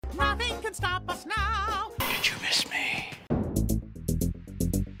Nothing can stop us now. Did you miss me?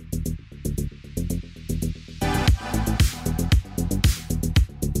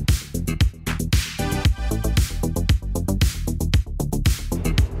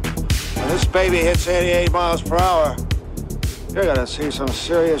 When this baby hits 88 miles per hour, you're gonna see some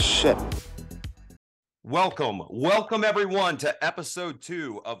serious shit. Welcome everyone to episode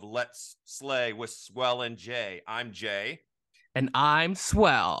 2 of Let's Slay with Swell and Jay. I'm Jay. And I'm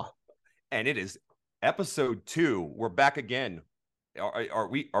Swell. And it is episode 2. We're back again. Are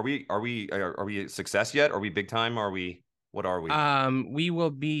we a success yet? Are we big time? What are we? We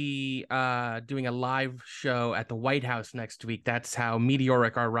will be doing a live show at the White House next week. That's how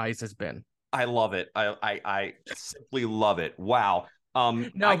meteoric our rise has been. I love it. I simply love it. Wow.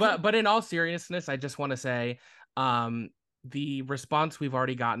 But in all seriousness, I just want to say the response we've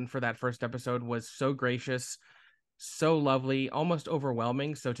already gotten for that first episode was so gracious, so lovely, almost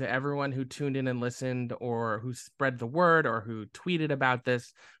overwhelming. So to everyone who tuned in and listened, or who spread the word, or who tweeted about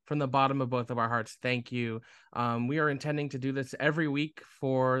this, from the bottom of both of our hearts, thank you. We are intending to do this every week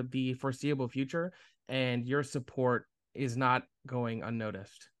for the foreseeable future, and your support is not going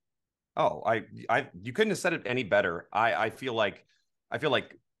unnoticed. Oh, you couldn't have said it any better. I feel like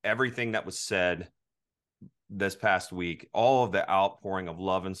everything that was said this past week, all of the outpouring of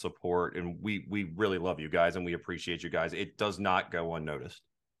love and support, and we really love you guys and we appreciate you guys. It does not go unnoticed.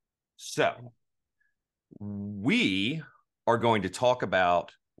 So we are going to talk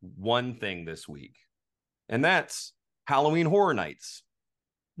about one thing this week, and that's Halloween Horror Nights.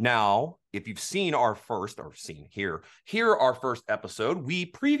 Now, if you've seen our first episode,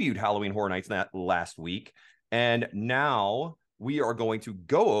 we previewed Halloween Horror Nights last week, and now we are going to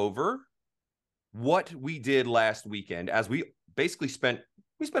go over what we did last weekend, as we basically spent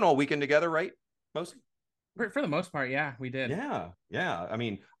all weekend together, right? Mostly. For the most part, yeah, we did. Yeah. I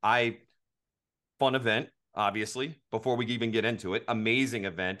mean, fun event, obviously. Before we even get into it, amazing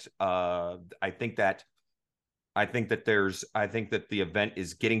event. I think that the event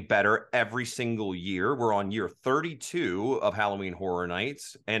is getting better every single year. We're on year 32 of Halloween Horror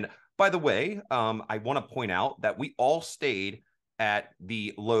Nights, and by the way, I want to point out that we all stayed at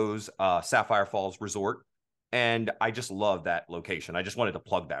the Lowe's Sapphire Falls Resort, and I just love that location. I just wanted to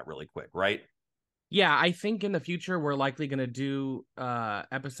plug that really quick, right? Yeah, I think in the future we're likely going to do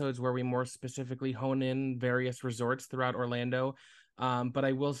episodes where we more specifically hone in various resorts throughout Orlando. But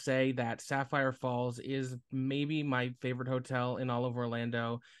I will say that Sapphire Falls is maybe my favorite hotel in all of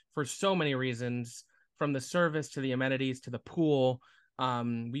Orlando for so many reasons, from the service to the amenities to the pool.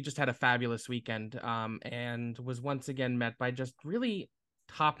 We just had a fabulous weekend, and was once again met by just really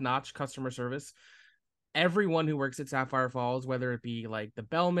top-notch customer service. Everyone who works at Sapphire Falls, whether it be like the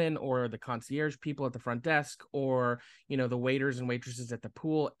bellman or the concierge people at the front desk, or, the waiters and waitresses at the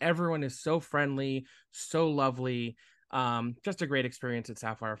pool, everyone is so friendly, so lovely. Just a great experience at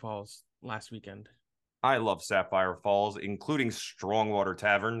Sapphire Falls last weekend. I love Sapphire Falls, including Strongwater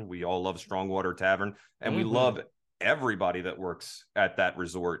Tavern. We all love Strongwater Tavern, and we love everybody that works at that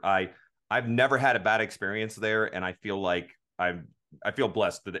resort. I've never had a bad experience there, and I feel like I feel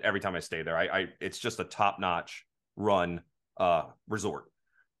blessed that every time I stay there. It's just a top-notch run resort.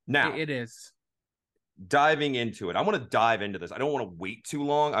 Now it is. Diving into it, I want to dive into this. I don't want to wait too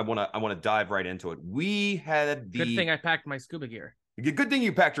long. I want to dive right into it. We had good thing I packed my scuba gear. Good thing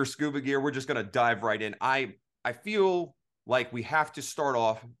you packed your scuba gear. We're just going to dive right in. I feel like we have to start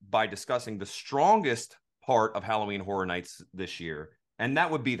off by discussing the strongest part of Halloween Horror Nights this year, and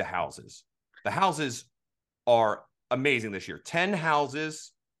that would be the houses. The houses are amazing this year. 10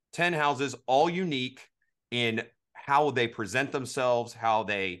 houses, all unique in how they present themselves, how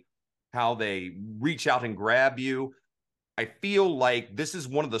they reach out and grab you. I feel like this is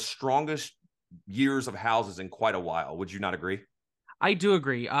one of the strongest years of houses in quite a while. Would you not agree? I do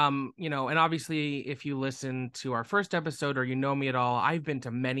agree. And obviously if you listen to our first episode, or you know me at all, I've been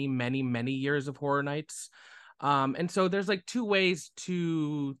to many, many, many years of Horror Nights. And so there's like two ways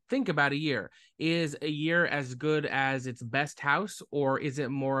to think about a year. Is a year as good as its best house, or is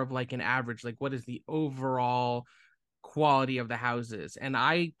it more of like an average? Like, what is the overall quality of the houses? And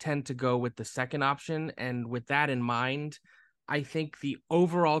I tend to go with the second option. And with that in mind, I think the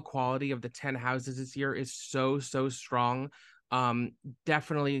overall quality of the 10 houses this year is so strong.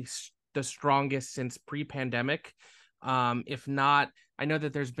 Definitely the strongest since pre-pandemic. If not, I know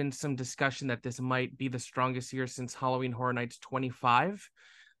that there's been some discussion that this might be the strongest year since Halloween Horror Nights 25.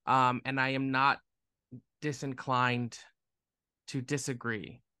 And I am not disinclined to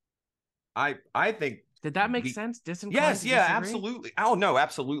disagree. I think. Did that make sense? Disinclined? Yes, yeah, absolutely. Oh no,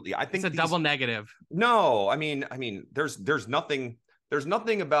 absolutely. I think it's a double negative. No, I mean, there's nothing there's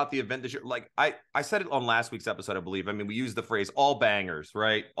nothing about the event this year. Like I said it on last week's episode, I believe. I mean, we used the phrase all bangers,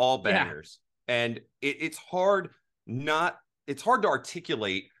 right? All bangers. Yeah. And it's hard to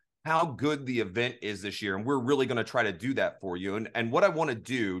articulate how good the event is this year. And we're really going to try to do that for you. And what I want to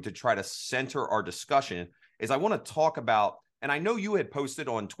do to try to center our discussion is I want to talk about, and I know you had posted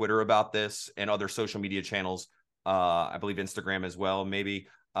on Twitter about this and other social media channels, I believe Instagram as well, maybe,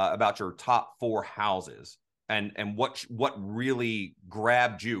 about your top 4 houses and what really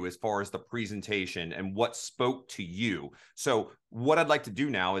grabbed you as far as the presentation and what spoke to you. So what I'd like to do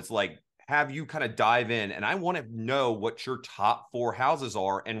now is like have you kind of dive in, and I want to know what your top 4 houses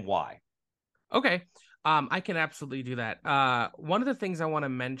are and why. Okay. I can absolutely do that. One of the things I want to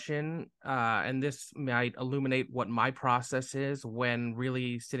mention, and this might illuminate what my process is when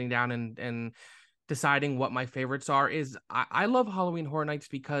really sitting down and deciding what my favorites are, is I love Halloween Horror Nights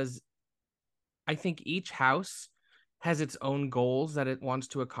because I think each house has its own goals that it wants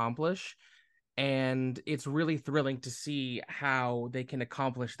to accomplish. And it's really thrilling to see how they can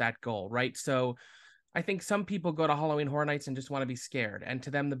accomplish that goal, right? So I think some people go to Halloween Horror Nights and just want to be scared. And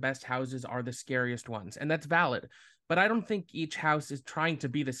to them, the best houses are the scariest ones. And that's valid. But I don't think each house is trying to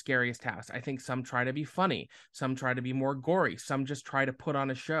be the scariest house. I think some try to be funny. Some try to be more gory. Some just try to put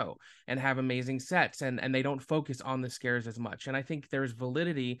on a show and have amazing sets. And they don't focus on the scares as much. And I think there's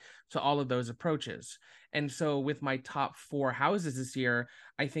validity to all of those approaches. And so with my top 4 houses this year,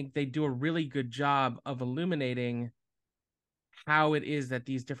 I think they do a really good job of illuminating how it is that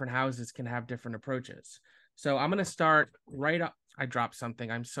these different houses can have different approaches. So I'm going to start right up. I dropped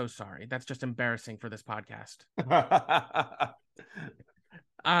something. I'm so sorry. That's just embarrassing for this podcast.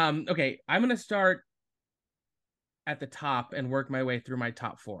 Okay. I'm going to start at the top and work my way through my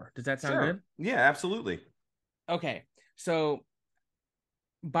top 4. Does that sound good? Yeah, absolutely. Okay. So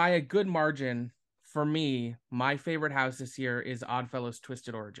by a good margin, for me, my favorite house this year is Oddfellows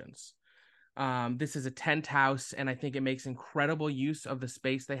Twisted Origins. This is a tent house, and I think it makes incredible use of the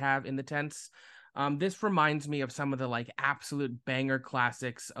space they have in the tents. This reminds me of some of the like absolute banger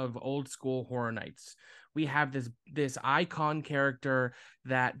classics of old school horror nights. We have this icon character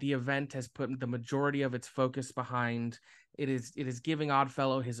that the event has put the majority of its focus behind. It is giving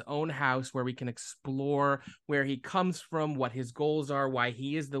Oddfellow his own house where we can explore where he comes from, what his goals are, why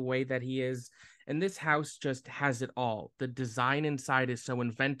he is the way that he is. And this house just has it all. The design inside is so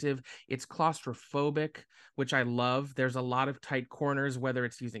inventive. It's claustrophobic, which I love. There's a lot of tight corners, whether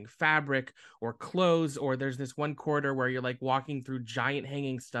it's using fabric or clothes, or there's this one corridor where you're like walking through giant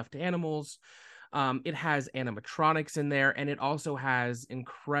hanging stuffed animals. It has animatronics in there, and it also has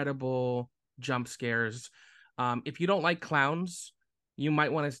incredible jump scares. If you don't like clowns, you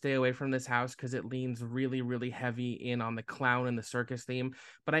might want to stay away from this house because it leans really, really heavy in on the clown and the circus theme.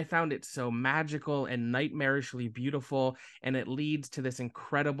 But I found it so magical and nightmarishly beautiful, and it leads to this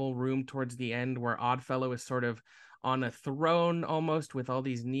incredible room towards the end where Oddfellow is sort of on a throne almost with all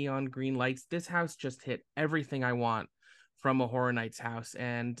these neon green lights. This house just hit everything I want from a Horror Nights house,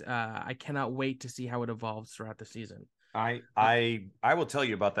 and I cannot wait to see how it evolves throughout the season. I will tell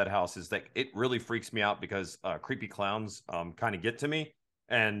you about that house is that it really freaks me out because creepy clowns kind of get to me,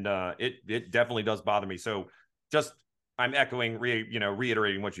 and it definitely does bother me. So just I'm echoing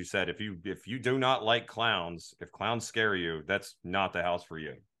reiterating what you said. If you do not like clowns, if clowns scare you, that's not the house for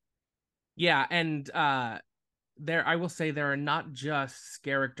you. Yeah, and I will say there are not just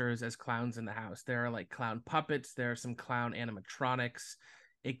characters as clowns in the house. There are like clown puppets, there are some clown animatronics.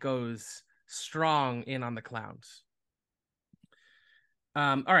 It goes strong in on the clowns.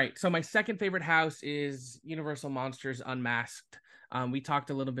 All right, so my second favorite house is Universal Monsters Unmasked. We talked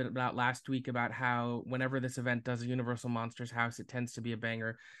a little bit about last week about how whenever this event does a Universal Monsters house, it tends to be a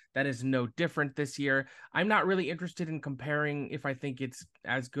banger. That is no different this year. I'm not really interested in comparing if I think it's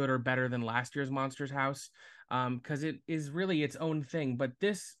as good or better than last year's Monsters house, because it is really its own thing. But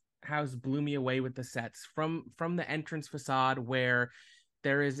this house blew me away with the sets from the entrance facade where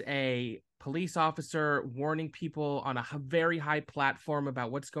there is a police officer warning people on a very high platform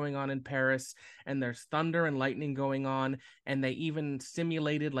about what's going on in Paris, and there's thunder and lightning going on, and they even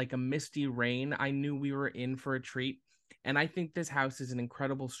simulated like a misty rain. I knew we were in for a treat. And I think this house is an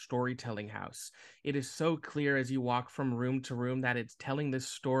incredible storytelling house. It is so clear as you walk from room to room that it's telling this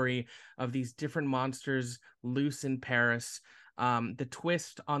story of these different monsters loose in Paris. The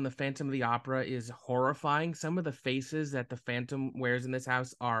twist on the Phantom of the Opera is horrifying. Some of the faces that the Phantom wears in this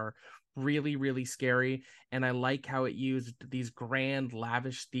house are really, really scary. And I like how it used these grand,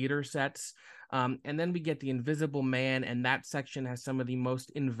 lavish theater sets. And then we get the Invisible Man, and that section has some of the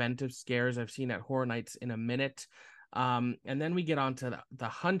most inventive scares I've seen at Horror Nights in a minute. And then we get onto the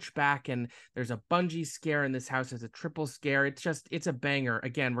Hunchback, and there's a bungee scare in this house. It's a triple scare. It's a banger.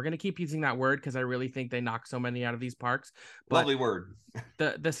 Again, we're going to keep using that word because I really think they knock so many out of these parks. But Lovely word.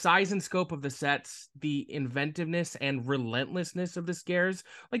 the size and scope of the sets, the inventiveness and relentlessness of the scares.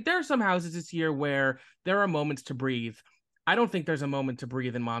 Like, there are some houses this year where there are moments to breathe. I don't think there's a moment to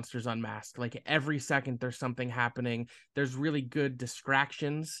breathe in Monsters Unmasked. Like, every second there's something happening. There's really good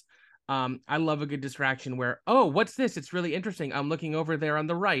distractions. I love a good distraction where, oh, what's this? It's really interesting. I'm looking over there on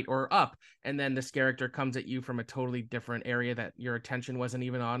the right or up, and then this character comes at you from a totally different area that your attention wasn't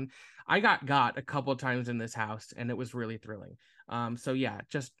even on. I got a couple of times in this house, and it was really thrilling. So yeah,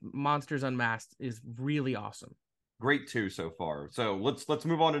 just Monsters Unmasked is really awesome. Great two so far. So let's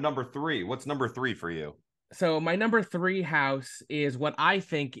move on to number 3. What's number 3 for you? So my number 3 house is what I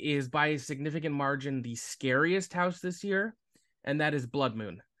think is by a significant margin the scariest house this year, and that is Blood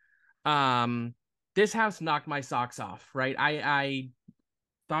Moon. This house knocked my socks off, right? I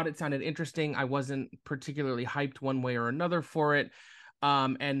thought it sounded interesting. I wasn't particularly hyped one way or another for it.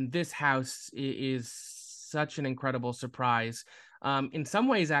 And this house is such an incredible surprise. In some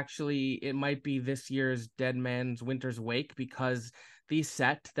ways, actually, it might be this year's Dead Man's Winter's Wake, because the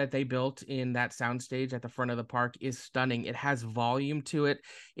set that they built in that soundstage at the front of the park is stunning. It has volume to it.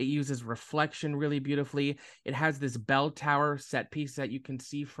 It uses reflection really beautifully. It has this bell tower set piece that you can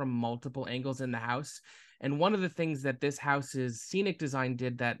see from multiple angles in the house. And one of the things that this house's scenic design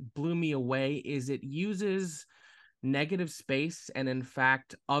did that blew me away is it uses negative space and, in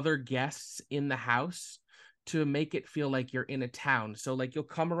fact, other guests in the house to make it feel like you're in a town. So, like, you'll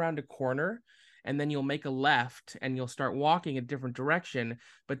come around a corner and then you'll make a left and you'll start walking a different direction.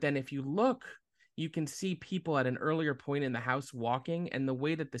 But then if you look, you can see people at an earlier point in the house walking. And the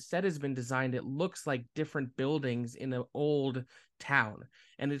way that the set has been designed, it looks like different buildings in an old town.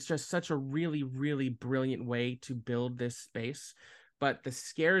 And it's just such a really, really brilliant way to build this space. But the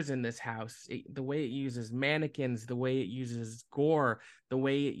scares in this house, the way it uses mannequins, the way it uses gore, the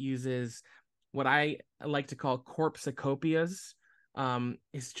way it uses what I like to call corpsecopias,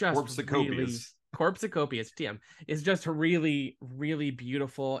 is just really corpsecopias. TM is just really, really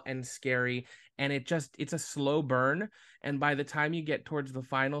beautiful and scary. And it's a slow burn. And by the time you get towards the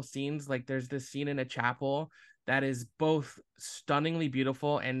final scenes, like, there's this scene in a chapel that is both stunningly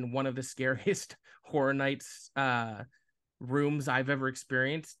beautiful and one of the scariest Horror Nights rooms I've ever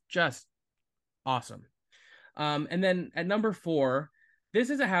experienced. Just awesome. And then at number 4, this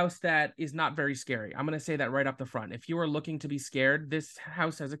is a house that is not very scary. I'm going to say that right up the front. If you are looking to be scared, this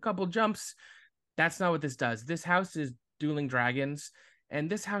house has a couple jumps. That's not what this does. This house is Dueling Dragons, and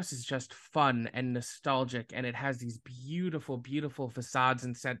this house is just fun and nostalgic, and it has these beautiful, beautiful facades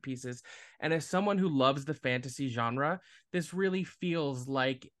and set pieces. And as someone who loves the fantasy genre, this really feels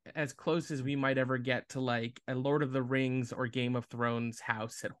like as close as we might ever get to, like, a Lord of the Rings or Game of Thrones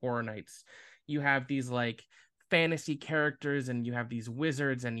house at Horror Nights. You have these, like, fantasy characters, and you have these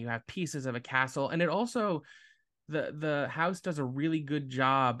wizards, and you have pieces of a castle. And it also, the house does a really good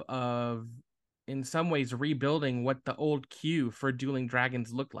job of, in some ways, rebuilding what the old queue for Dueling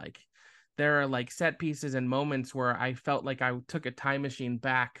Dragons looked like. There are, like, set pieces and moments where I felt like I took a time machine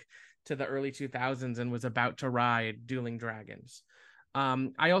back to the early 2000s and was about to ride Dueling Dragons.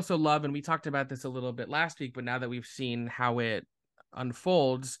 I also love, and we talked about this a little bit last week, but now that we've seen how it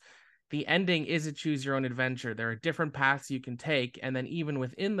unfolds, the ending is a choose your own adventure. There are different paths you can take, and then even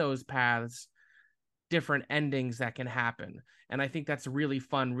within those paths, different endings that can happen. And I think that's really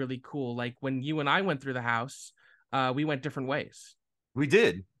fun, really cool. Like, when you and I went through the house, we went different ways. We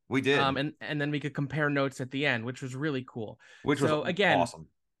did. And then we could compare notes at the end, which was really cool. Which was again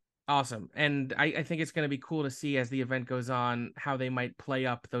awesome. And I think it's going to be cool to see as the event goes on how they might play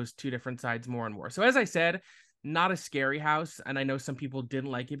up those two different sides more and more. So as I said, not a scary house, and I know some people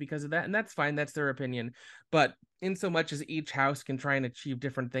didn't like it because of that, and that's fine, that's their opinion. But in so much as each house can try and achieve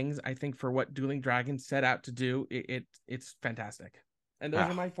different things, I think for what Dueling Dragons set out to do, it's fantastic. And those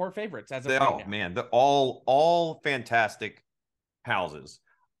are my 4 favorites as of right now. Man, they're all fantastic houses.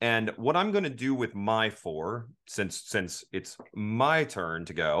 And what I'm going to do with my 4, since it's my turn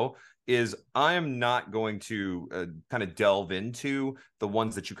to go, is I am not going to kind of delve into the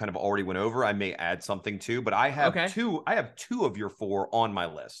ones that you kind of already went over. I may add something too, but I have two of your 4 on my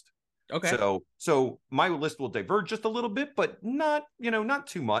list. Okay. So my list will diverge just a little bit, but not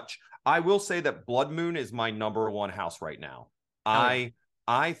too much. I will say that Blood Moon is my number 1 house right now.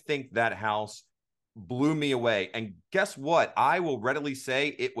 I think that house blew me away. And guess what? I will readily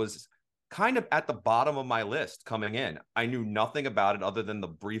say it was kind of at the bottom of my list coming in. I knew nothing about it other than the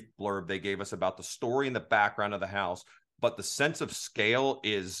brief blurb they gave us about the story and the background of the house. But the sense of scale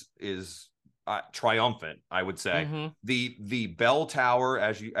is triumphant, I would say. Mm-hmm. The bell tower,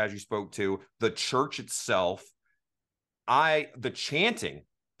 as you spoke to, the church itself, the chanting,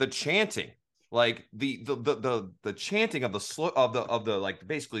 like the chanting of the like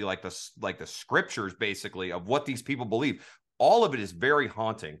basically like the scriptures basically of what these people believe, all of it is very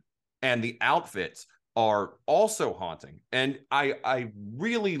haunting, and the outfits are also haunting. And I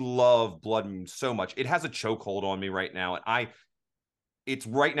really love Blood Moon so much. It has a chokehold on me right now, and it's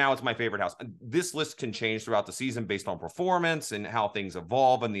right now it's my favorite house. This list can change throughout the season based on performance and how things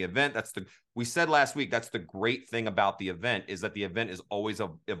evolve in the event. We said last week, that's the great thing about the event, is that the event is always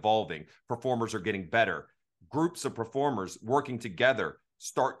evolving. Performers are getting better. Groups of performers working together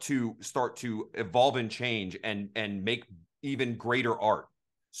start to evolve and change and make even greater art.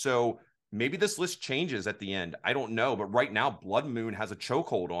 So maybe this list changes at the end. I don't know, but right now Blood Moon has a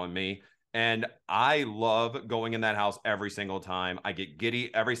chokehold on me. And I love going in that house every single time. I get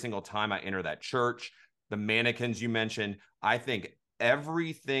giddy every single time I enter that church. The mannequins you mentioned, I think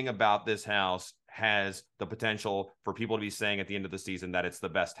everything about this house has the potential for people to be saying at the end of the season that it's the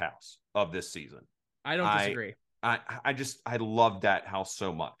best house of this season. I don't disagree. I love that house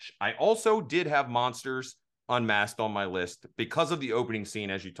so much. I also did have Monsters Unmasked on my list because of the opening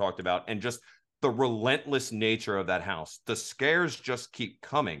scene, as you talked about, and just the relentless nature of that house. The scares just keep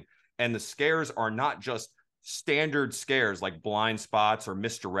coming. And the scares are not just standard scares like blind spots or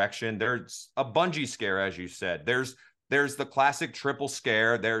misdirection. There's a bungee scare, as you said. There's the classic triple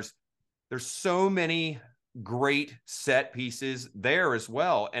scare. There's so many great set pieces there as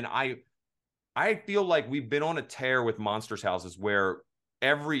well. And I feel like we've been on a tear with Monsters houses where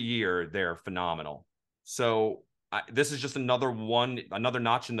every year they're phenomenal. So this is just another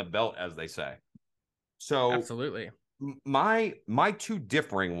notch in the belt, as they say. So Absolutely. my two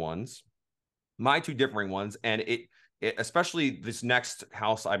differing ones, and it especially this next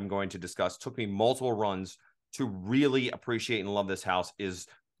house I'm going to discuss took me multiple runs to really appreciate and love this house, is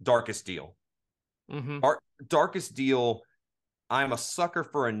Darkest Deal. Mm-hmm. Darkest Deal, I'm a sucker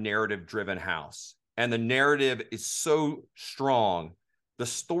for a narrative driven house, and the narrative is so strong. The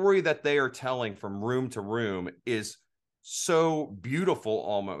story that they are telling from room to room is so beautiful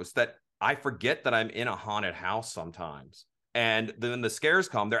almost that I forget that I'm in a haunted house sometimes. And then the scares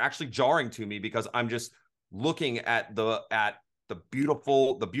come, they're actually jarring to me because I'm just looking at the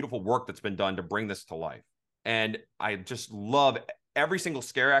beautiful work that's been done to bring this to life. And I just love every single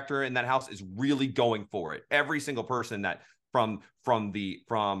scare actor in that house is really going for it. Every single person that from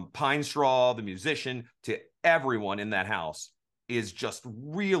Pine Straw, the musician, to everyone in that house is just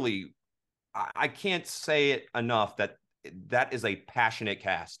really, I can't say it enough that is a passionate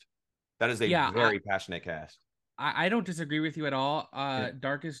cast. That is a very passionate cast. I don't disagree with you at all.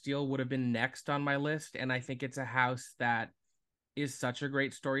 Darkest Deal would have been next on my list, and I think it's a house that is such a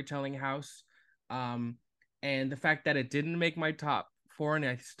great storytelling house. And the fact that it didn't make my top 4, and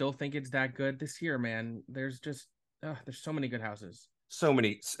I still think it's that good this year, man. There's so many good houses.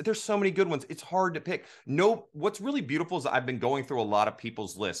 There's so many good ones. It's hard to pick. No, what's really beautiful is I've been going through a lot of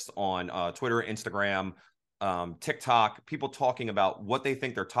people's lists on Twitter, Instagram, TikTok, people talking about what they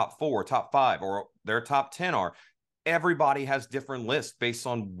think their top 4, top 5, or their top 10 are. Everybody has different lists based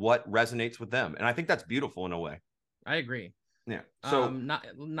on what resonates with them. And I think that's beautiful in a way. I agree. Yeah. So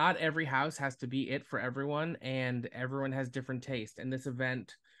not every house has to be it for everyone, and everyone has different taste. And this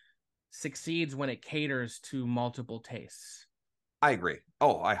event succeeds when it caters to multiple tastes. I agree.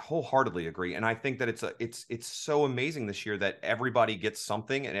 Oh, I wholeheartedly agree. And I think that it's so amazing this year that everybody gets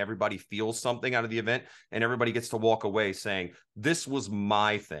something and everybody feels something out of the event, and everybody gets to walk away saying, this was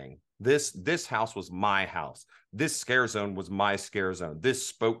my thing. This house was my house. This scare zone was my scare zone. This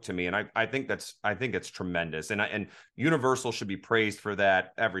spoke to me. And I think it's tremendous. And Universal should be praised for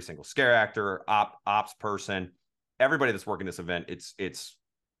that. Every single scare actor, ops person, everybody that's working this event,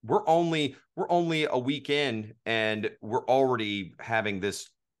 we're only a week in, and we're already having this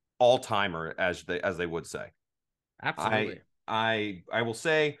all-timer, as they would say. Absolutely. I will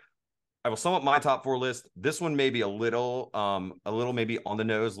say, I will sum up my top 4 list. This one may be a little maybe on the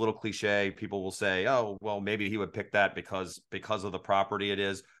nose, a little cliche. People will say, oh, well, maybe he would pick that because of the property it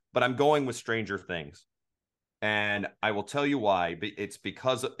is. But I'm going with Stranger Things. And I will tell you why. It's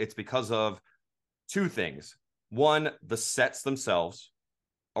because of 2 things. One, the sets themselves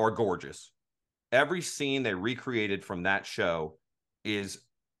are gorgeous. Every scene they recreated from that show is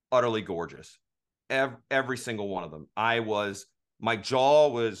utterly gorgeous. Every single one of them. My jaw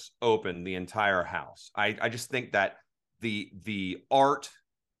was open the entire house. I just think that the art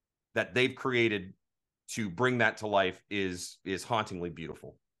that they've created to bring that to life is hauntingly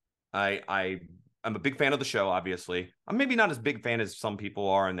beautiful. I I'm a big fan of the show, obviously. I'm maybe not as big fan as some people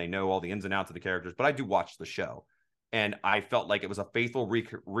are, and they know all the ins and outs of the characters, but I do watch the show. And I felt like it was a faithful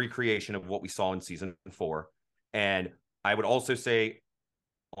recreation of what we saw in season 4. And I would also say,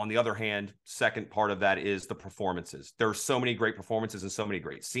 on the other hand, second part of that is the performances. There are so many great performances and so many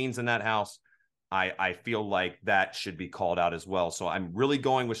great scenes in that house. I feel like that should be called out as well. So I'm really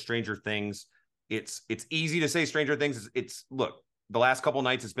going with Stranger Things. It's easy to say Stranger Things. It's look, the last couple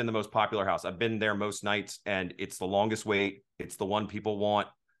nights it's been the most popular house. I've been there most nights, and it's the longest wait. It's the one people want.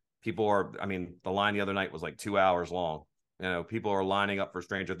 People are, I mean, the line the other night was like 2 hours long. You know, people are lining up for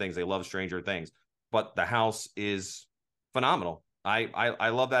Stranger Things. They love Stranger Things, but the house is phenomenal. I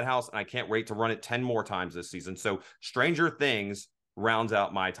love that house, and I can't wait to run it 10 more times this season. So Stranger Things rounds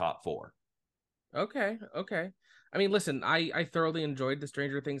out my top 4. Okay. I mean, listen, I thoroughly enjoyed the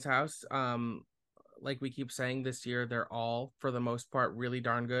Stranger Things house. Like we keep saying this year, they're all, for the most part, really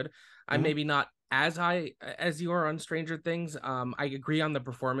darn good. I'm maybe not as high as you are on Stranger Things. I agree on the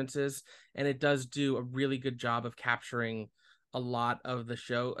performances, and it does do a really good job of capturing a lot of the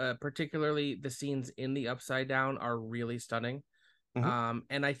show. Particularly the scenes in the Upside Down are really stunning.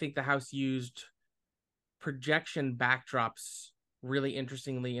 And I think the house used projection backdrops really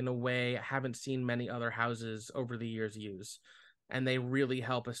interestingly in a way I haven't seen many other houses over the years use. And they really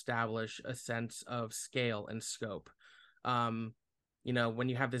help establish a sense of scale and scope. You know, when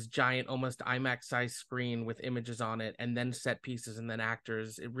you have this giant, almost IMAX size screen with images on it, and then set pieces and then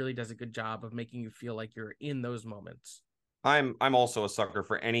actors, it really does a good job of making you feel like you're in those moments. I'm also a sucker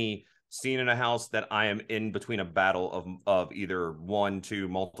for any scene in a house that I am in between a battle of either one, two,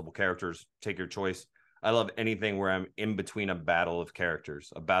 multiple characters. Take your choice. I love anything where I'm in between a battle of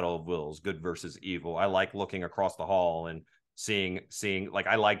characters, a battle of wills, good versus evil. I like looking across the hall and seeing like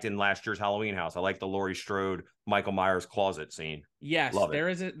I liked in last year's Halloween house. I like the Laurie Strode Michael Myers closet scene. Yes, Love there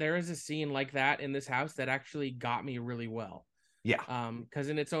is a scene like that in this house that actually got me really well. Yeah. Because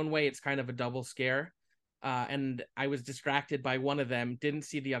in its own way, it's kind of a double scare. And I was distracted by one of them, didn't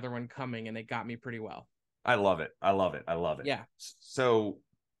see the other one coming, and it got me pretty well. I love it. I love it. I love it. Yeah. So,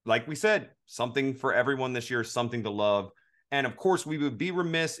 like we said, something for everyone this year, something to love. And of course, we would be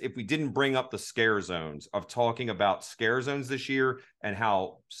remiss if we didn't bring up the scare zones, of talking about scare zones this year and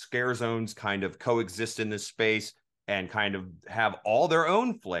how scare zones kind of coexist in this space and kind of have all their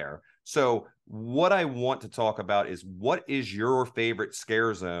own flair. So what I want to talk about is, what is your favorite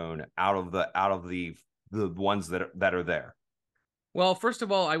scare zone out of the ones that are there? Well, first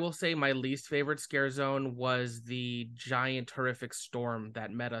of all, I will say my least favorite scare zone was the giant horrific storm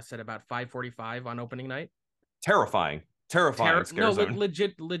that met us at about 5:45 on opening night. Terrifying scare zone.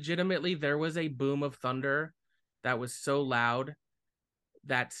 Legitimately, there was a boom of thunder that was so loud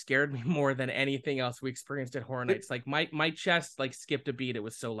that scared me more than anything else we experienced at Horror Nights. Like my chest like skipped a beat. It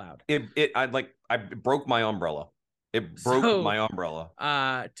was so loud. I broke my umbrella. It broke my umbrella.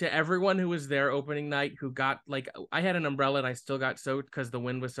 To everyone who was there opening night, who got, like, I had an umbrella and I still got soaked because the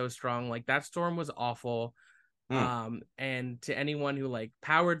wind was so strong. Like, that storm was awful. And to anyone who like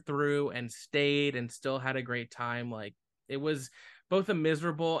powered through and stayed and still had a great time, like, it was both a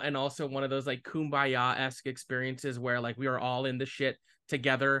miserable and also one of those like kumbaya-esque experiences where like we were all in the shit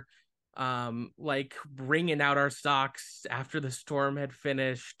together, like wringing out our socks after the storm had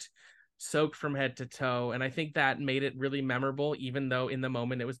finished, soaked from head to toe. And I think that made it really memorable, even though in the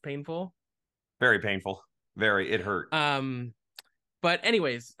moment it was painful. Very painful. It hurt. But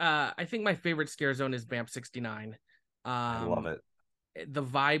anyways, I think my favorite scare zone is BAMP 69. I love it. The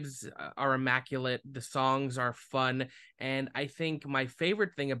vibes are immaculate. The songs are fun. And I think my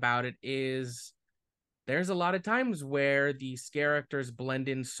favorite thing about it is there's a lot of times where the scare actors blend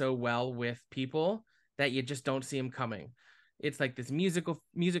in so well with people that you just don't see them coming. It's like this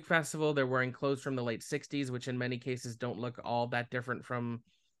music festival. They're wearing clothes from the late 60s, which in many cases don't look all that different from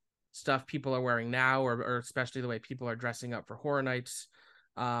stuff people are wearing now, or especially the way people are dressing up for Horror Nights.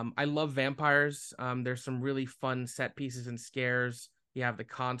 I love vampires. There's some really fun set pieces and scares. You have the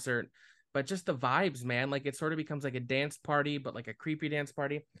concert, but just the vibes, man. Like, it sort of becomes like a dance party, but like a creepy dance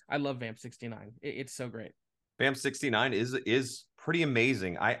party. I love Vamp 69. It's so great. Vamp 69 is pretty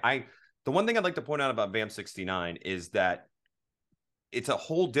amazing. The one thing I'd like to point out about Vamp 69 is that it's a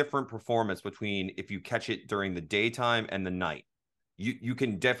whole different performance between if you catch it during the daytime and the night. You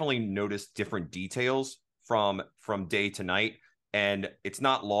can definitely notice different details from day to night. And it's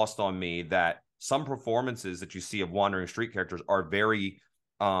not lost on me that some performances that you see of wandering street characters are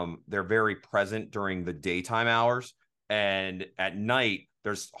they're very present during the daytime hours. And at night,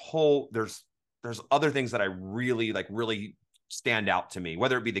 there's other things that I really stand out to me,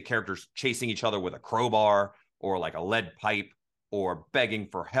 whether it be the characters chasing each other with a crowbar or like a lead pipe or begging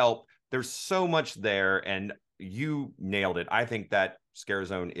for help. there's so much there, and you nailed it. I think that Scare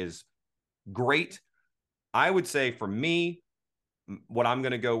Zone is great. I would say for me, what I'm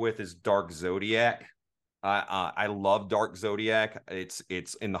going to go with is Dark Zodiac. I love Dark Zodiac. It's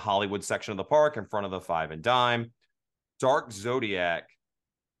in the Hollywood section of the park in front of the Five and Dime. Dark Zodiac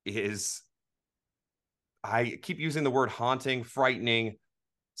is, I keep using the word haunting, frightening,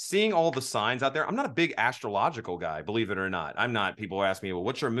 seeing all the signs out there. I'm not a big astrological guy, believe it or not. I'm not. People ask me, well,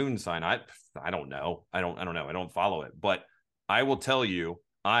 what's your moon sign? I don't know. I don't know. I don't follow it. But I will tell you,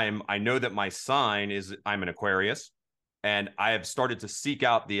 I know that my sign is I'm an Aquarius, and I have started to seek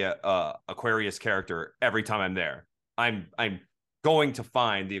out the Aquarius character every time I'm there. I'm going to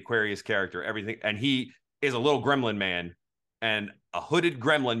find the Aquarius character, everything, and he is a little gremlin man and a hooded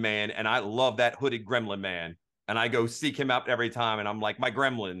gremlin man, and I love that hooded gremlin man. And I go seek him out every time, and I'm like, my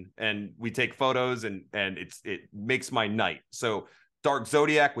gremlin, and we take photos, and it makes my night. So Dark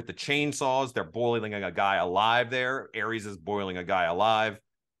Zodiac with the chainsaws, they're boiling a guy alive there. Ares is boiling a guy alive.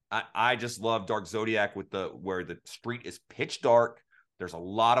 I just love Dark Zodiac with where the street is pitch dark. There's a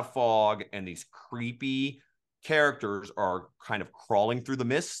lot of fog, and these creepy characters are kind of crawling through the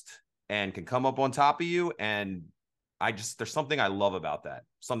mist and can come up on top of you. And there's something I love about that.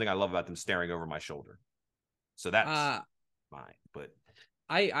 Something I love about them staring over my shoulder. So that's mine. But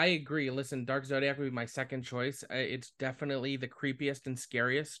I agree. Listen, Dark Zodiac would be my second choice. It's definitely the creepiest and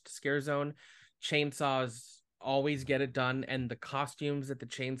scariest Scare Zone. Chainsaws always get it done, and the costumes that the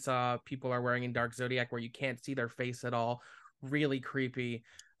chainsaw people are wearing in Dark Zodiac, where you can't see their face at all, really creepy.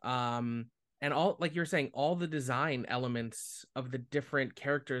 And all, like you're saying, all the design elements of the different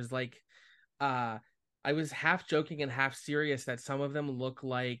characters, like I was half joking and half serious that some of them look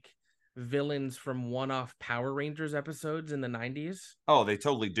like villains from one-off Power Rangers episodes in the 90s. Oh, they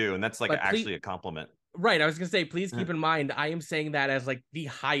totally do, and that's like actually a compliment. Right, I was gonna say, please keep in mind, I am saying that as like the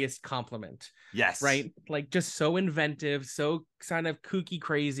highest compliment. Yes. Right, like just so inventive, so kind of kooky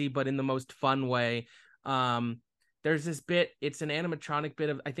crazy, but in the most fun way. There's this bit, it's an animatronic bit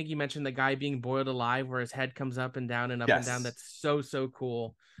of, I think you mentioned the guy being boiled alive, where his head comes up and down and up and down. That's so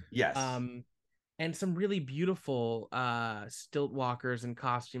cool. Yes. And some really beautiful stilt walkers and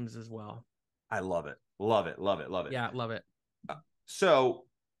costumes as well. I love it. Yeah, love it. So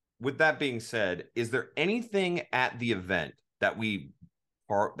with that being said, is there anything at the event that we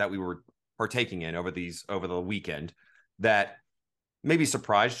were partaking in over the weekend that maybe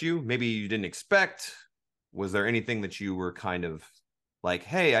surprised you, maybe you didn't expect? Was there anything that you were kind of like,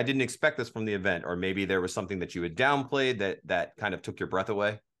 hey, I didn't expect this from the event? Or maybe there was something that you had downplayed that kind of took your breath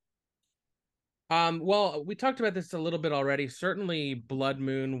away? Well, we talked about this a little bit already. Certainly Blood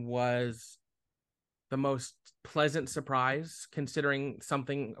Moon was the most pleasant surprise, considering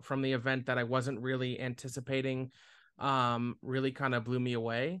something from the event that I wasn't really anticipating. Really kind of blew me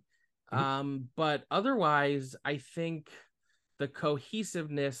away. But otherwise, I think the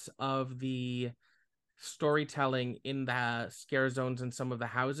cohesiveness of the storytelling in the scare zones and some of the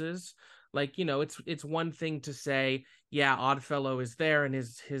houses, like, you know, it's one thing to say, yeah, Oddfellow is there and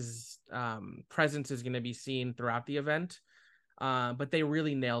his presence is going to be seen throughout the event, but they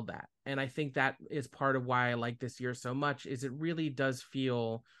really nailed that. And I think that is part of why I like this year so much, is it really does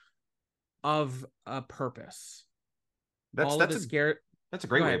feel of a purpose. That's a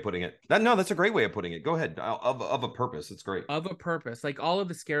great way of putting it. That's a great way of putting it. Go ahead. Of a purpose. It's great. Of a purpose. Like, all of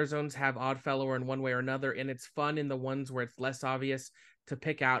the scare zones have Oddfellow in one way or another, and it's fun in the ones where it's less obvious to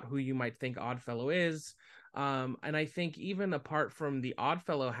pick out who you might think Oddfellow is. And I think even apart from the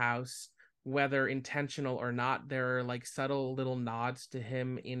Oddfellow house, whether intentional or not, there are like subtle little nods to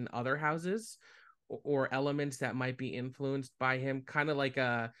him in other houses, or elements that might be influenced by him, kind of like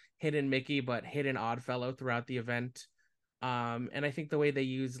a hidden Mickey but hidden Oddfellow throughout the event. And I think the way they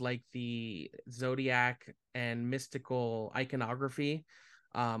use like the zodiac and mystical iconography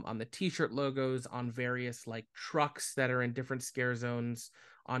on the t-shirt logos, on various like trucks that are in different scare zones,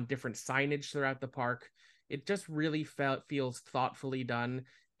 on different signage throughout the park, it just really feels thoughtfully done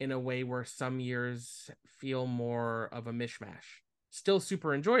in a way where some years feel more of a mishmash. Still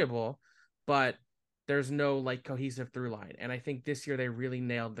super enjoyable, but there's no like cohesive through line. And I think this year they really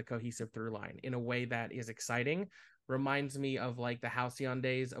nailed the cohesive through line in a way that is exciting. Reminds me of like the Halcyon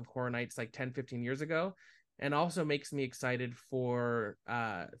days of Horror Nights like 10-15 years ago, and also makes me excited for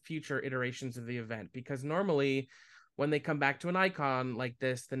future iterations of the event, because normally when they come back to an icon like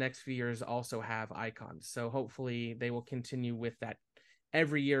this, the next few years also have icons. So hopefully they will continue with that.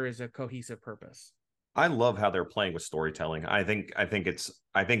 Every year is a cohesive purpose. I love how they're playing with storytelling. I think this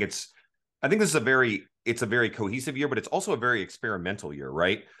is a very cohesive year, but it's also a very experimental year,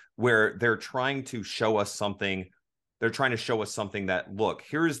 right? Where they're trying to show us something they're trying to show us something that, look,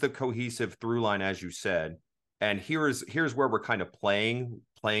 here's the cohesive through line, as you said, and here's where we're kind of playing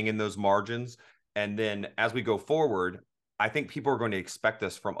in those margins. And then as we go forward, I think people are going to expect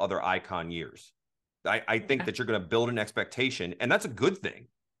this from other icon years. I think that you're going to build an expectation, and that's a good thing.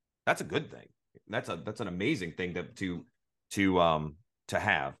 That's a good thing. That's an amazing thing to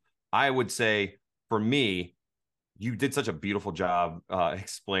have. I would say for me, you did such a beautiful job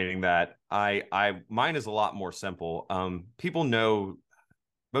explaining that. Mine is a lot more simple. People know,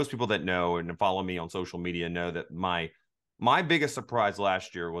 most people that know and follow me on social media know that my biggest surprise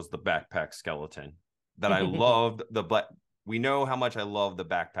last year was the backpack skeleton. That I loved we know how much I love the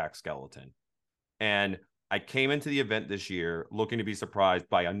backpack skeleton. And I came into the event this year looking to be surprised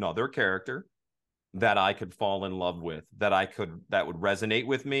by another character that I could fall in love with, that would resonate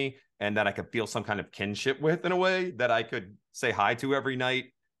with me, and that I could feel some kind of kinship with in a way that I could say hi to every night,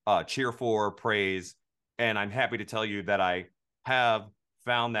 cheer for, praise. And I'm happy to tell you that I have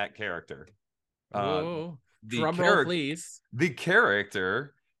found that character. Drum roll, please. The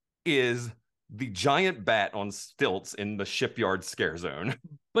character is the giant bat on stilts in the shipyard scare zone.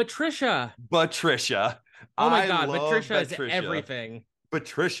 Patricia. Oh my God, Patricia is everything.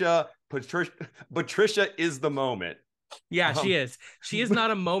 Patricia is the moment. Yeah, she is. She is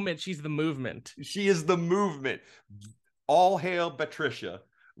not a moment. She's the movement. She is the movement. All hail Patricia.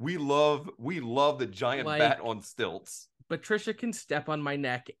 We love the giant bat on stilts. Patricia can step on my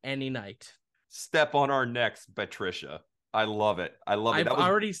neck any night. Step on our necks, Patricia. I love it. I've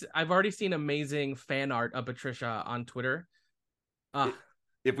already seen amazing fan art of Patricia on Twitter.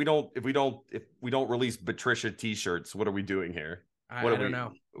 If we don't release Patricia t-shirts, what are we doing here? I don't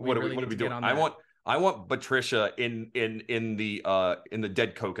know. What are we doing? I want Patricia in the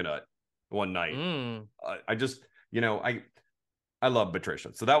dead coconut one night. I love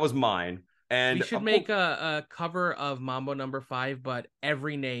Patricia. So that was mine. And we should make a cover of Mambo #5, but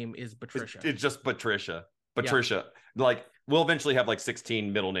every name is Patricia. It's just Patricia. Patricia. Yeah. Like, we'll eventually have like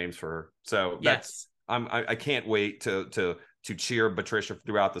 16 middle names for her. So yes, I can't wait to cheer Patricia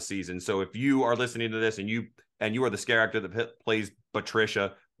throughout the season. So if you are listening to this and you are the scare actor that plays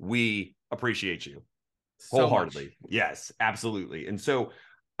Patricia, we appreciate you wholeheartedly. Yes, absolutely. And so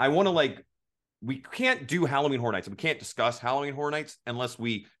I want to we can't do Halloween Horror Nights. We can't discuss Halloween Horror Nights unless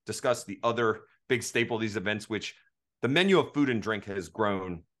we discuss the other big staple of these events, which the menu of food and drink has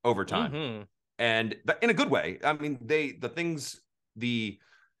grown over time. Mm-hmm. And in a good way. I mean, the things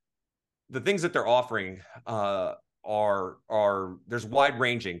that they're offering are there's wide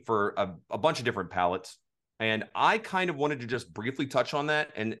ranging for a bunch of different palettes. And I kind of wanted to just briefly touch on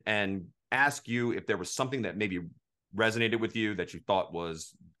that and ask you if there was something that maybe resonated with you that you thought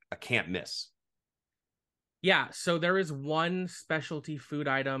was a can't miss. Yeah, so there is one specialty food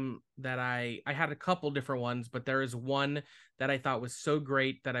item that I had a couple different ones, but there is one that I thought was so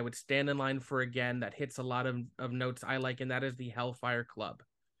great that I would stand in line for again, that hits a lot of notes I like, and that is the Hellfire Club.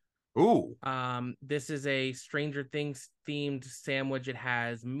 Ooh. This is a Stranger Things themed sandwich. It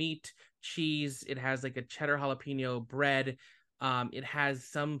has meat, cheese, it has like a cheddar jalapeno bread. It has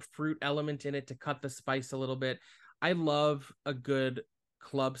some fruit element in it to cut the spice a little bit. I love a good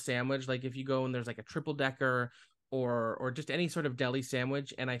club sandwich, like if you go and there's like a triple decker or just any sort of deli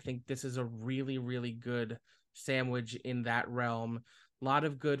sandwich, and I think this is a really, really good sandwich in that realm. A lot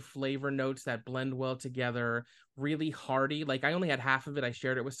of good flavor notes that blend well together, really hearty. Like, I only had half of it. I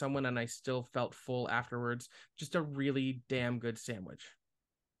shared it with someone and I still felt full afterwards. Just a really damn good sandwich.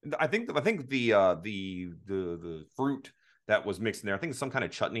 I think the fruit that was mixed in there, I think it's some kind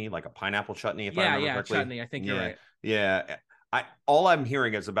of chutney, like a pineapple chutney, if I remember correctly. Chutney. I think you're right. Yeah. All I'm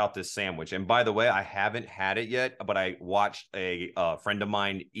hearing is about this sandwich. And by the way, I haven't had it yet, but I watched a friend of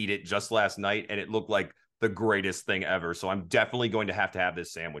mine eat it just last night, and it looked like the greatest thing ever. So I'm definitely going to have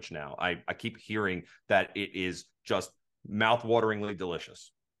this sandwich now. I keep hearing that it is just mouth-wateringly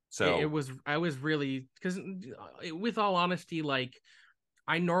delicious. So I was really, because with all honesty, like,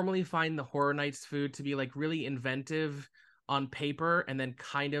 I normally find the Horror Nights food to be like really inventive on paper and then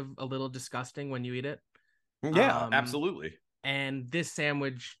kind of a little disgusting when you eat it. Yeah, absolutely. And this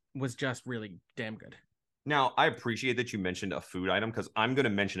sandwich was just really damn good. Now, I appreciate that you mentioned a food item, because I'm going to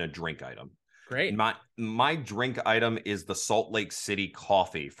mention a drink item. Great. My drink item is the Salt Lake City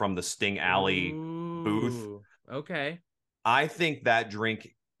coffee from the Sting Alley booth. Okay. I think that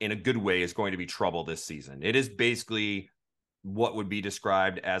drink, in a good way, is going to be trouble this season. It is basically what would be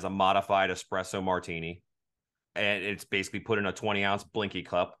described as a modified espresso martini. And it's basically put in a 20-ounce Blinky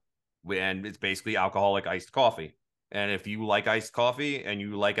cup. And it's basically alcoholic iced coffee. And if you like iced coffee and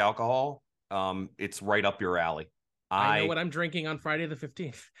you like alcohol, it's right up your alley. I know what I'm drinking on Friday the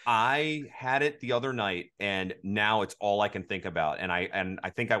 15th. I had it the other night, and now it's all I can think about. And I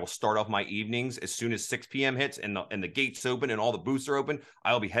think I will start off my evenings as soon as 6 p.m. hits and the gates open and all the booths are open.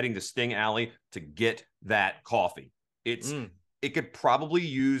 I'll be heading to Sting Alley to get that coffee. It could probably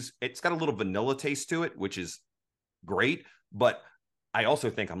use, it's got a little vanilla taste to it, which is great. But I also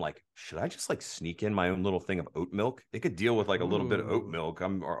think I'm like, should I just like sneak in my own little thing of oat milk? It could deal with like a little bit of oat milk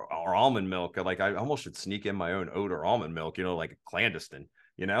or almond milk. Like I almost should sneak in my own oat or almond milk, like clandestine,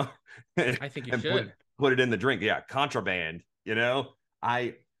 I think you and should put it in the drink. Yeah. Contraband,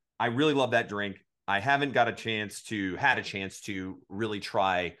 I really love that drink. I haven't had a chance to really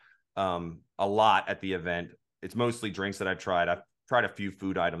try a lot at the event. It's mostly drinks that I've tried. I've tried a few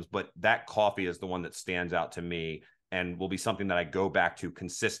food items, but that coffee is the one that stands out to me and will be something that I go back to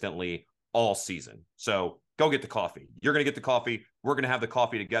consistently all season. So go get the coffee. You're going to get the coffee. We're going to have the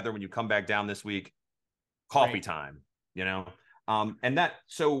coffee together when you come back down this week. Coffee time,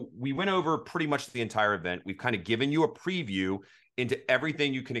 so we went over pretty much the entire event. We've kind of given you a preview into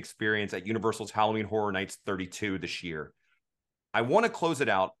everything you can experience at Universal's Halloween Horror Nights 32 this year. I want to close it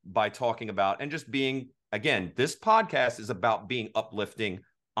out by talking about, and just being, again, this podcast is about being uplifting,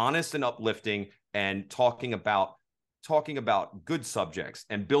 honest and uplifting, and talking about good subjects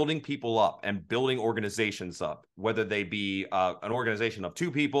and building people up and building organizations up, whether they be an organization of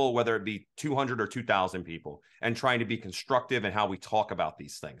 2 people, whether it be 200 or 2,000 people, and trying to be constructive in how we talk about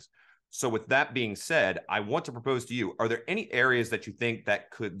these things. So with that being said, I want to propose to you, are there any areas that you think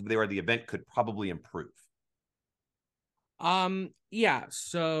where the event could probably improve? Yeah,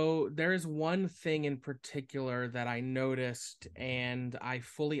 so there's one thing in particular that I noticed, and I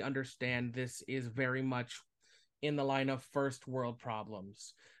fully understand this is very much in the line of first world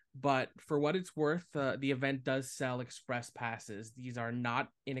problems. But for what it's worth, the event does sell express passes. These are not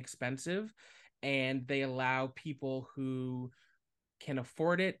inexpensive, and they allow people who can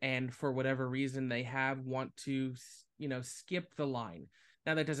afford it and for whatever reason they want to, skip the line.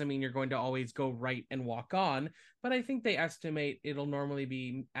 Now, that doesn't mean you're going to always go right and walk on, but I think they estimate it'll normally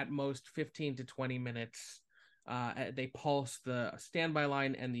be at most 15 to 20 minutes. They pulse the standby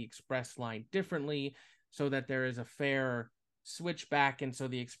line and the express line differently, so that there is a fair switch back, and so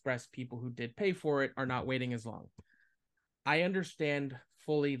the express people who did pay for it are not waiting as long. I understand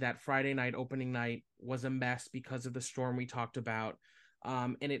fully that Friday night, opening night, was a mess because of the storm we talked about.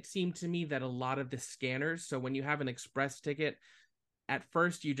 And it seemed to me that a lot of the scanners, so when you have an express ticket, at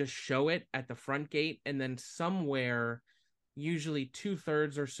first you just show it at the front gate, and then somewhere, usually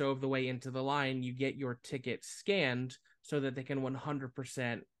 2/3 or so of the way into the line, you get your ticket scanned so that they can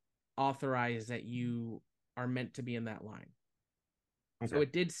 100% authorize that you are meant to be in that line. Okay. So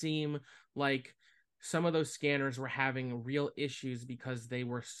it did seem like some of those scanners were having real issues because they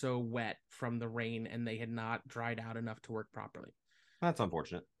were so wet from the rain and they had not dried out enough to work properly. That's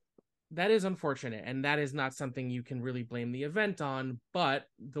unfortunate. That is unfortunate, and that is not something you can really blame the event on, but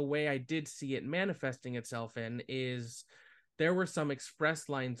the way I did see it manifesting itself in is there were some express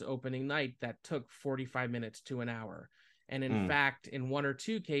lines opening night that took 45 minutes to an hour. And in fact, in 1 or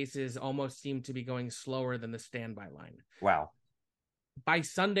 2 cases, almost seemed to be going slower than the standby line. Wow. By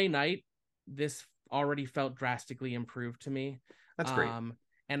Sunday night, this already felt drastically improved to me. That's great.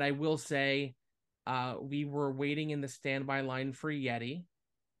 And I will say, we were waiting in the standby line for Yeti.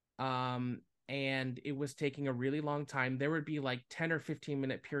 And it was taking a really long time. There would be like 10 or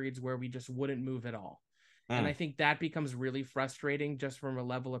 15-minute periods where we just wouldn't move at all. And I think that becomes really frustrating just from a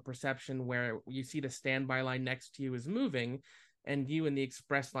level of perception where you see the standby line next to you is moving and you and the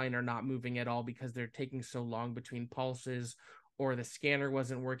express line are not moving at all because they're taking so long between pulses, or the scanner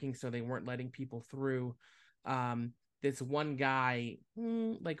wasn't working, so they weren't letting people through. This one guy,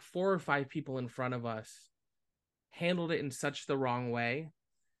 like 4 or 5 people in front of us, handled it in such the wrong way.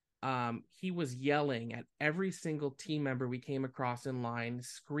 He was yelling at every single team member we came across in line,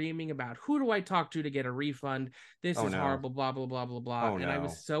 screaming about, who do I talk to get a refund? This is horrible, blah, blah, blah, blah, blah. I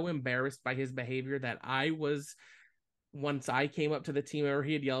was so embarrassed by his behavior that once I came up to the team member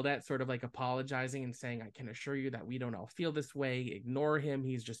he had yelled at, sort of like apologizing and saying, I can assure you that we don't all feel this way. Ignore him.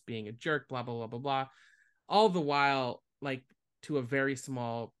 He's just being a jerk, blah, blah, blah, blah, blah. All the while, like, to a very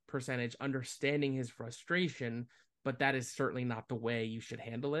small percentage, understanding his frustration, but that is certainly not the way you should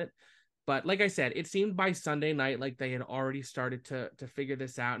handle it. But like I said, it seemed by Sunday night like they had already started to figure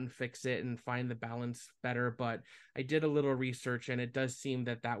this out and fix it and find the balance better. But I did a little research, and it does seem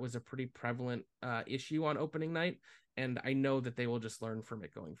that was a pretty prevalent issue on opening night. And I know that they will just learn from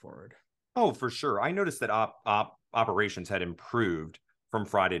it going forward. Oh, for sure. I noticed that operations had improved from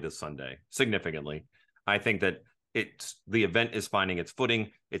Friday to Sunday significantly. I think that the event is finding its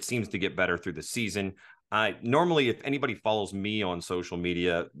footing. It seems to get better through the season. I normally, if anybody follows me on social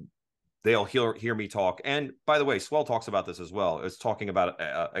media, they'll hear me talk. And by the way, Swell talks about this as well. It's talking about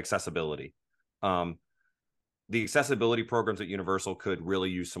accessibility. The accessibility programs at Universal could really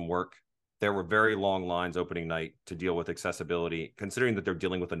use some work. There were very long lines opening night to deal with accessibility. Considering that they're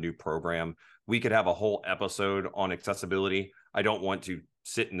dealing with a new program, we could have a whole episode on accessibility. I don't want to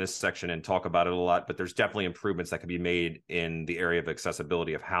sit in this section and talk about it a lot, but there's definitely improvements that can be made in the area of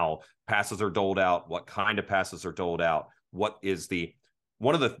accessibility, of how passes are doled out, what kind of passes are doled out, what is the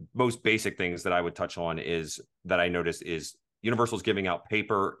one of the most basic things that I would touch on is that I noticed is Universal's giving out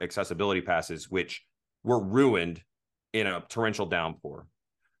paper accessibility passes, which were ruined in a torrential downpour.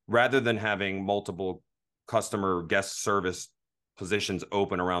 Rather than having multiple customer guest service positions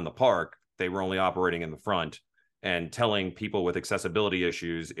open around the park, they were only operating in the front and telling people with accessibility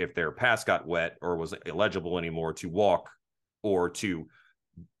issues if their pass got wet or was illegible anymore to walk or to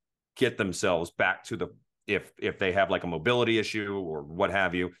get themselves back to the if they have like a mobility issue or what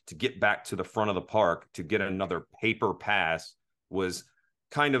have you, to get back to the front of the park to get another paper pass was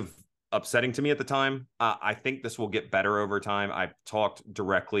kind of upsetting to me at the time. I think this will get better over time. I've talked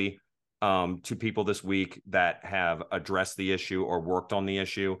directly to people this week that have addressed the issue or worked on the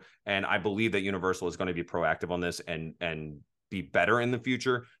issue. And I believe that Universal is going to be proactive on this and be better in the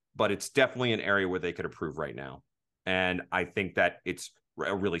future, but it's definitely an area where they could improve right now. And I think that it's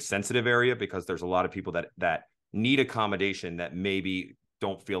a really sensitive area because there's a lot of people that need accommodation that maybe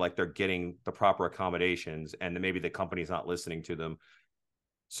don't feel like they're getting the proper accommodations and maybe the company's not listening to them.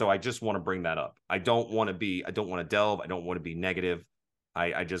 So I just want to bring that up. I don't want to delve. I don't want to be negative.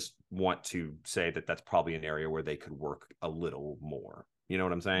 I just want to say that that's probably an area where they could work a little more. You know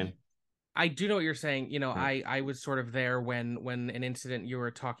what I'm saying? I do know what you're saying. You know, I was sort of there when an incident you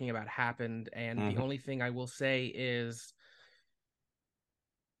were talking about happened. And the only thing I will say is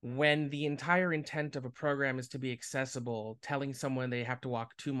when the entire intent of a program is to be accessible, telling someone they have to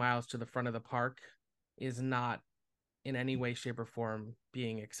walk 2 miles to the front of the park is not in any way, shape, or form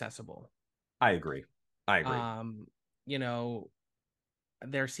being accessible. I agree. You know,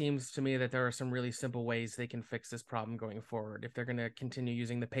 there seems to me that there are some really simple ways they can fix this problem going forward. If they're going to continue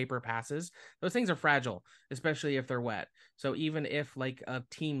using the paper passes, those things are fragile, especially if they're wet. So even if like a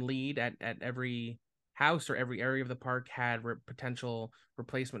team lead at every house or every area of the park had potential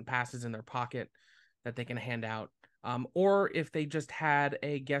replacement passes in their pocket that they can hand out, or if they just had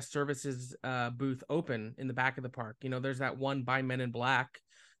a guest services booth open in the back of the park. You know, there's that one by Men in Black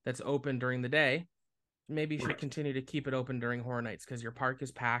that's open during the day. Maybe you should continue to keep it open during horror nights because your park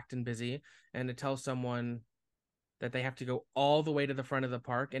is packed and busy, and to tell someone that they have to go all the way to the front of the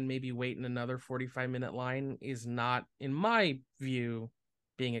park and maybe wait in another 45-minute line is not, in my view,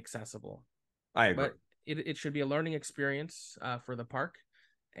 being accessible. I agree. But it should be a learning experience for the park,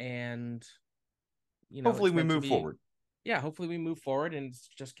 and you know, hopefully we move forward. Yeah, hopefully we move forward, and it's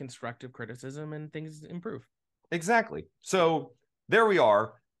just constructive criticism and things improve. Exactly. So there we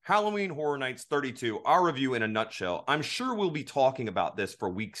are. Halloween Horror Nights 32, our review in a nutshell. I'm sure we'll be talking about this for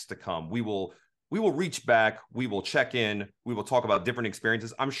weeks to come. We will reach back, we will check in, we will talk about different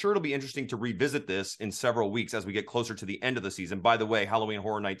experiences. I'm sure it'll be interesting to revisit this in several weeks as we get closer to the end of the season. By the way, Halloween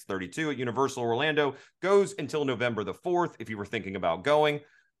Horror Nights 32 at Universal Orlando goes until November the 4th if you were thinking about going.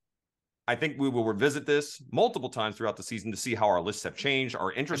 I think we will revisit this multiple times throughout the season to see how our lists have changed,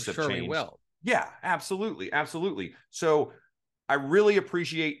 our interests have changed. We will. Yeah, absolutely. Absolutely. So I really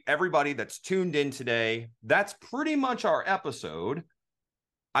appreciate everybody that's tuned in today. That's pretty much our episode.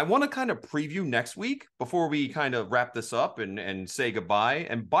 I want to kind of preview next week before we kind of wrap this up and say goodbye.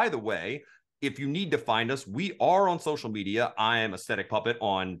 And by the way, if you need to find us, we are on social media. I am Aesthetic Puppet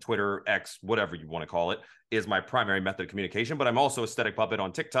on Twitter, X, whatever you want to call it, is my primary method of communication. But I'm also Aesthetic Puppet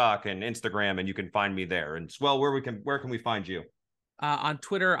on TikTok and Instagram, and you can find me there. And Swell, where can we find you? On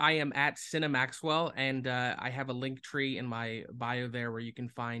Twitter, I am at Cinemaxwell, and I have a link tree in my bio there where you can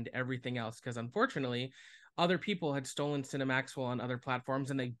find everything else. Because unfortunately, other people had stolen Cinemaxwell on other platforms,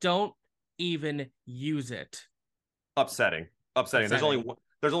 and they don't even use it. Upsetting. There's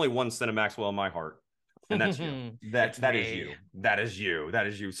only one Cinemaxwell in my heart, and that's you. That is you. That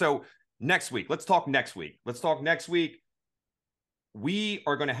is you. So next week, let's talk next week. We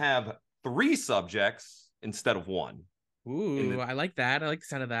are going to have 3 subjects instead of 1. Ooh, I like that. I like the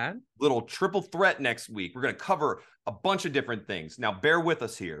sound of that. Little triple threat next week. We're going to cover a bunch of different things. Now, bear with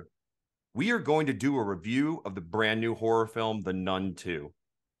us here. We are going to do a review of the brand new horror film, The Nun 2.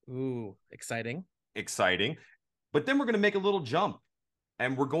 Ooh, exciting. But then we're going to make a little jump,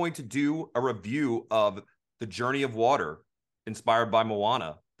 and we're going to do a review of The Journey of Water, inspired by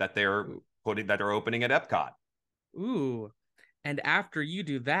Moana, that they're opening at Epcot. Ooh. And after you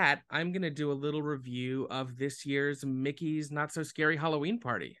do that, I'm going to do a little review of this year's Mickey's Not So Scary Halloween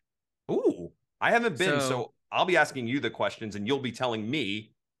Party. Ooh, I haven't been, So- so I'll be asking you the questions and you'll be telling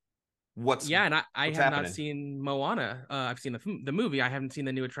me what's Yeah, and I have happening. not seen Moana. I've seen the movie. I haven't seen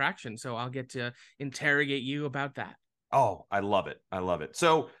the new attraction, so I'll get to interrogate you about that. Oh, I love it. I love it.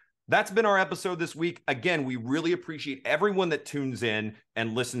 So that's been our episode this week. Again, we really appreciate everyone that tunes in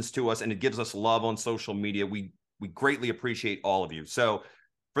and listens to us, and it gives us love on social media. We greatly appreciate all of you. So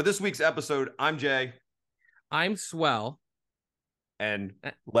for this week's episode, I'm Jay. I'm Swell. And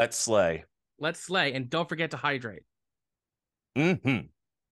let's slay. Let's slay, and don't forget to hydrate. Mm-hmm.